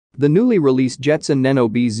The newly released Jetson Nano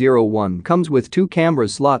B01 comes with 2 camera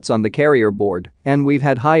slots on the carrier board, and we've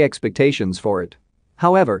had high expectations for it.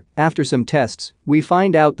 However, after some tests, we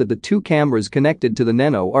find out that the 2 cameras connected to the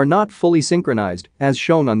Nano are not fully synchronized, as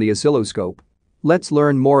shown on the oscilloscope. Let's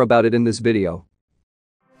learn more about it in this video.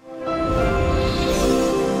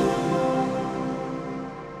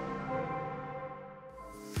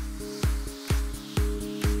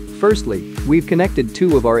 Firstly, we've connected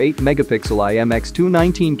 2 of our 8-megapixel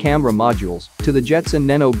IMX219 camera modules to the Jetson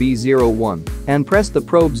Nano B01 and pressed the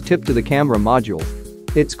probe's tip to the camera module.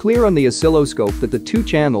 It's clear on the oscilloscope that the 2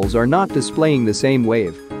 channels are not displaying the same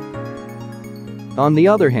wave. On the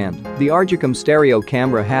other hand, the Arducam stereo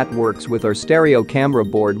camera hat works with our stereo camera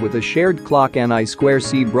board with a shared clock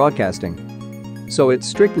NI2C broadcasting. So it's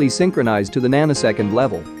strictly synchronized to the nanosecond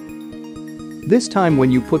level. This time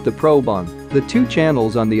when you put the probe on, the 2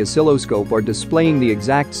 channels on the oscilloscope are displaying the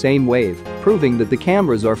exact same wave, proving that the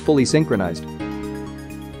cameras are fully synchronized.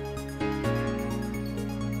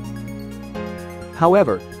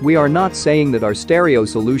 However, we are not saying that our stereo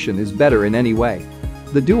solution is better in any way.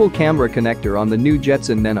 The dual camera connector on the new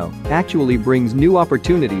Jetson Nano actually brings new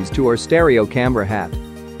opportunities to our stereo camera hat.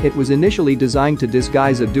 It was initially designed to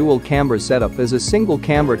disguise a dual camera setup as a single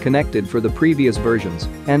camera connected for the previous versions,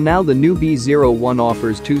 and now the new B01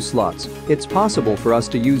 offers 2 slots. It's possible for us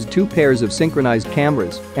to use 2 pairs of synchronized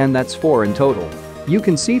cameras, and that's 4 in total. You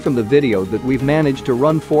can see from the video that we've managed to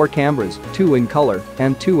run 4 cameras, 2 in color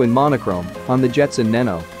and 2 in monochrome, on the Jetson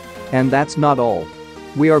Nano. And that's not all.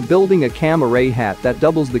 We are building a cam array hat that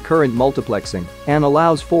doubles the current multiplexing and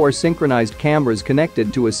allows 4 synchronized cameras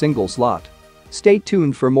connected to a single slot. Stay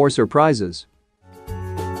tuned for more surprises.